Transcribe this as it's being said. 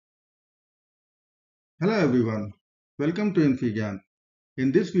Hello everyone, welcome to Infigyan.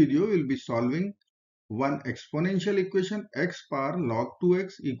 In this video, we'll be solving one exponential equation x power log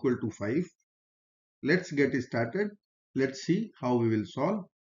 2x equal to 5. Let's get started. Let's see how we will solve.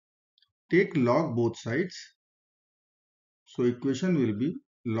 Take log both sides. So equation will be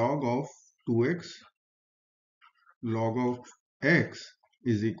log of 2x log of x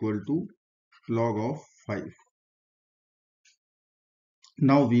is equal to log of 5.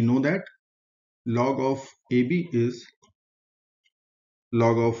 Now we know that log of AB is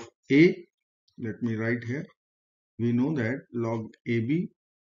log of A. Let me write here. We know that log AB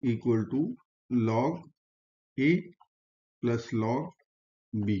equal to log A plus log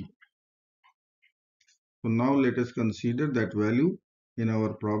B. So now let us consider that value in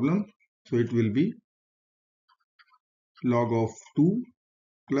our problem. So it will be log of 2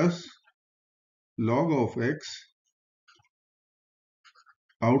 plus log of x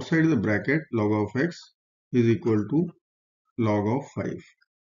outside the bracket log of x is equal to log of 5.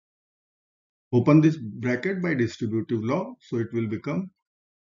 Open this bracket by distributive law. So it will become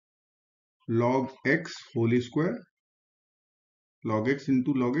log x whole square, log x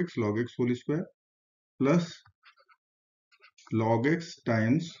into log x whole square plus log x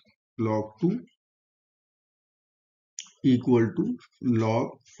times log 2 equal to log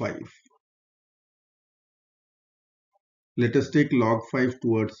 5. Let us take log 5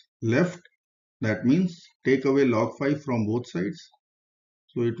 towards left. That means take away log 5 from both sides.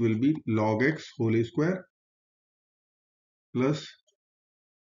 So it will be log x whole square plus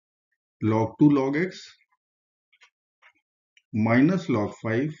log 2 log x minus log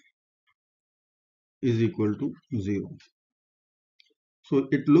 5 is equal to 0. So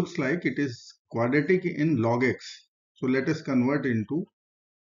it looks like it is quadratic in log x. So let us convert into,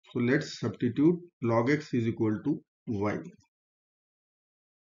 so let's substitute log x is equal to y.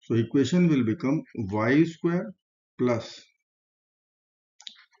 So equation will become y square plus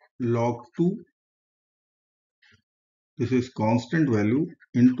log 2, this is constant value,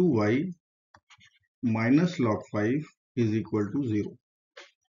 into y minus log 5 is equal to 0.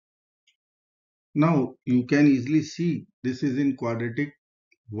 Now you can easily see this is in quadratic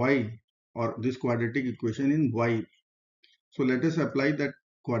y, or this quadratic equation in y. So let us apply that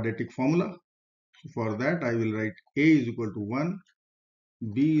quadratic formula. So for that I will write a is equal to 1,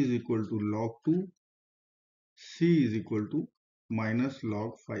 b is equal to log 2, c is equal to minus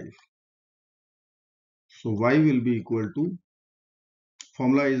log 5. So y will be equal to,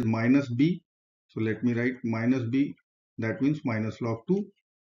 formula is minus b. So let me write minus b, that means minus log 2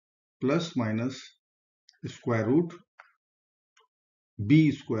 plus minus square root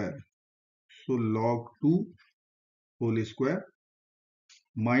b square. So log 2 whole square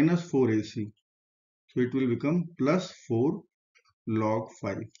minus 4ac. So it will become plus 4 log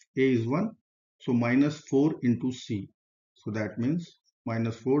 5. A is 1. So minus 4 into c. So that means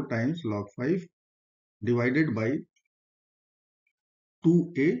minus 4 times log 5 divided by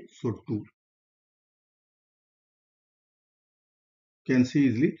 2a. So 2. Can see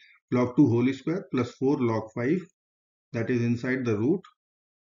easily log 2 whole square plus 4 log 5, that is inside the root,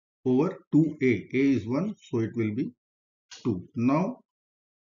 over 2a. A is 1. So it will be 2. Now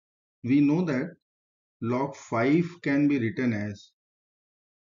we know that log 5 can be written as,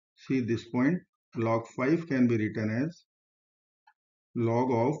 see this point, log 5 can be written as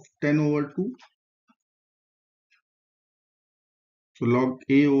log of 10 over 2. So log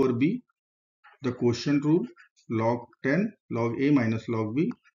a over b, the quotient rule, log 10, log a minus log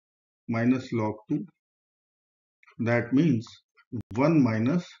b minus log 2. That means 1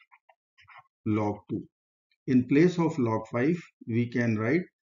 minus log 2. In place of log 5, we can write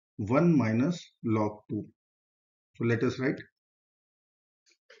 1 minus log 2. So let us write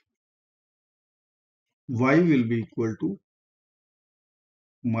y will be equal to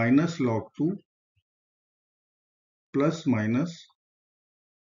minus log 2 plus minus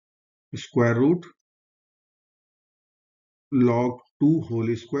square root log 2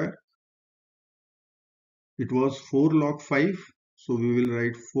 whole square. It was 4 log 5. So we will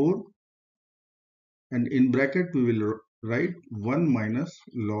write 4, and in bracket we will write 1 minus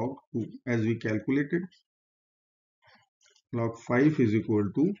log 2 as we calculated. Log 5 is equal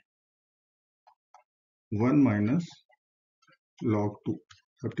to 1 minus log 2.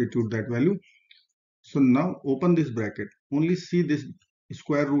 Substitute that value. So now open this bracket. Only see this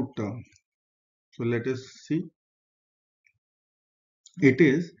square root term. So let us see. It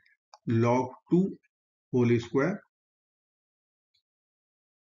is log 2 whole square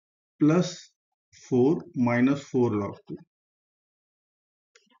plus 4 minus 4 log 2,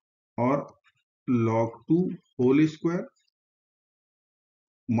 or log 2 whole square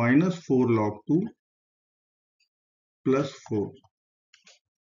minus 4 log 2 plus 4.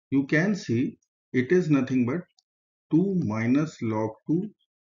 You can see it is nothing but 2 minus log 2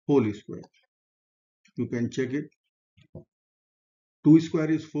 whole square. You can check it. 2 square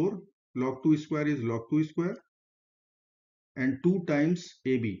is 4, log 2 square is log 2 square, and 2 times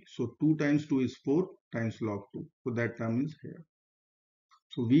AB. So 2 times 2 is 4 times log 2. So that term is here.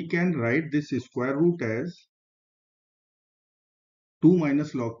 So we can write this square root as 2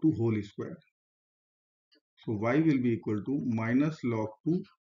 minus log 2 whole square. So y will be equal to minus log 2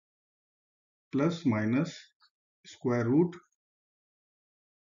 plus minus square root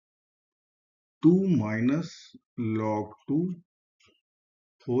 2 minus log 2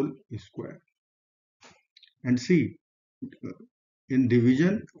 whole square. And see, in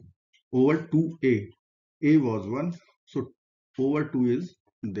division over 2a, a was 1, so over 2 is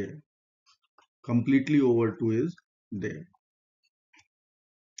there. Completely over 2 is there.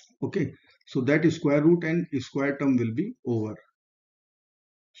 Okay, so that square root and square term will be over.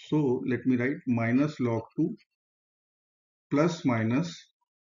 So let me write minus log 2 plus minus,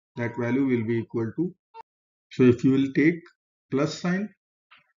 that value will be equal to, so if you will take plus sign,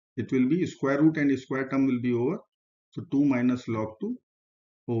 it will be square root and square term will be over. So 2 minus log 2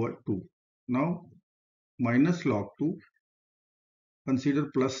 over 2. Now minus log 2, consider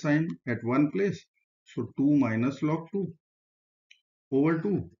plus sign at one place. So 2 minus log 2 over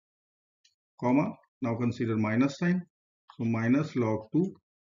 2, comma, now consider minus sign. So minus log 2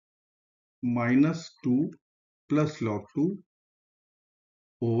 minus 2 plus log 2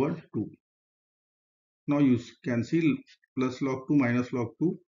 over 2. Now you can see plus log 2 minus log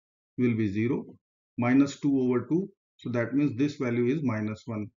 2 will be 0. Minus 2 over 2. So that means this value is minus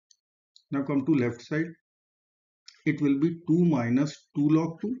 1. Now come to left side. It will be 2 minus 2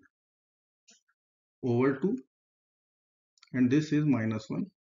 log 2 over 2. And this is minus 1.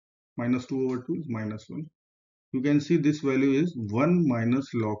 Minus 2 over 2 is minus 1. You can see this value is 1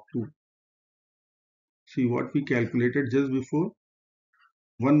 minus log 2. See what we calculated just before.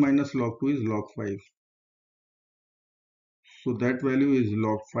 1 minus log 2 is log 5. So that value is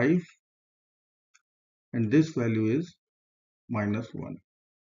log 5. And this value is minus 1.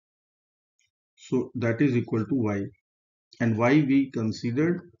 So that is equal to y. And y we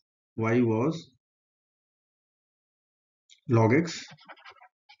considered, y was log x.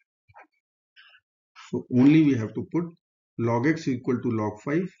 So only we have to put log x equal to log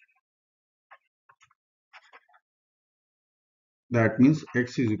 5. That means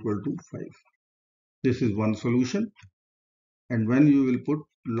x is equal to 5. This is one solution. And when you will put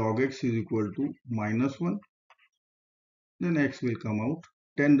log x is equal to minus 1, then x will come out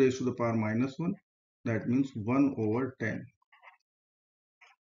 10 raised to the power minus 1. That means 1 over 10.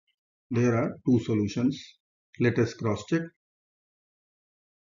 There are two solutions. Let us cross check.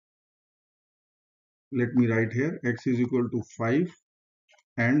 Let me write here x is equal to 5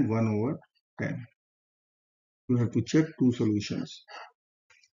 and 1 over 10. You have to check two solutions.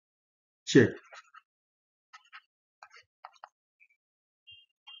 Check.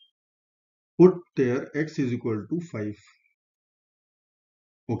 Put there x is equal to 5.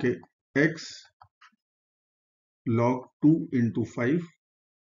 Okay, x log 2 into 5.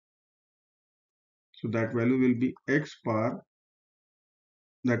 So that value will be x power.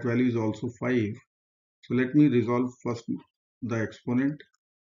 That value is also 5. So let me resolve first the exponent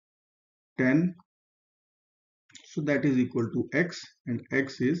 10. So that is equal to x, and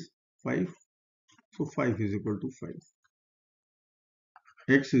x is 5. So 5 is equal to 5.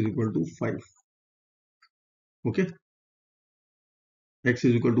 X is equal to 5. Okay. X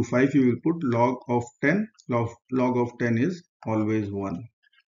is equal to 5. You will put log of 10. Log of 10 is always 1.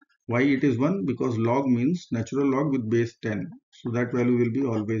 Why it is 1? Because log means natural log with base 10. So that value will be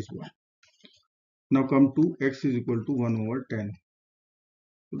always 1. Now come to x is equal to 1 over 10.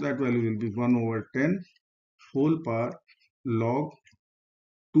 So that value will be 1 over 10 whole power log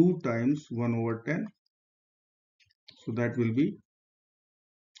 2 times 1 over 10. So that will be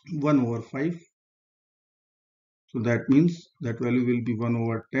 1 over 5. So that means that value will be 1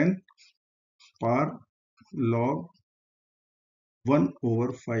 over 10 power log 1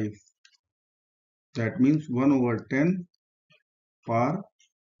 over 5. That means 1 over 10 power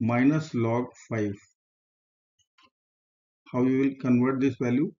minus log 5. How you will convert this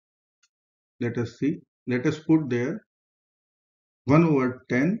value? Let us see. Let us put there 1 over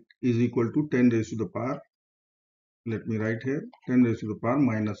 10 is equal to 10 raised to the power. Let me write here 10 raised to the power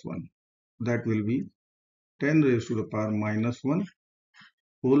minus 1. That will be 10 raised to the power minus 1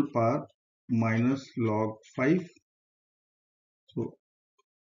 whole power minus log 5. So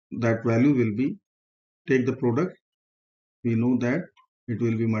that value will be, take the product. We know that it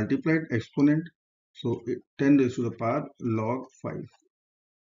will be multiplied exponent. So 10 raised to the power log 5,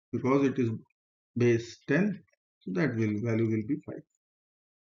 because it is base 10, so that value will be 5,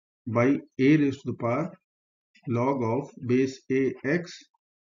 by a raised to the power log of base ax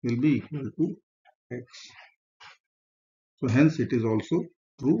will be equal to x. So hence it is also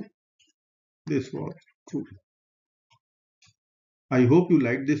true. This was true. I hope you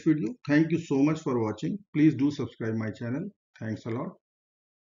liked this video. Thank you so much for watching. Please do subscribe my channel. Thanks a lot.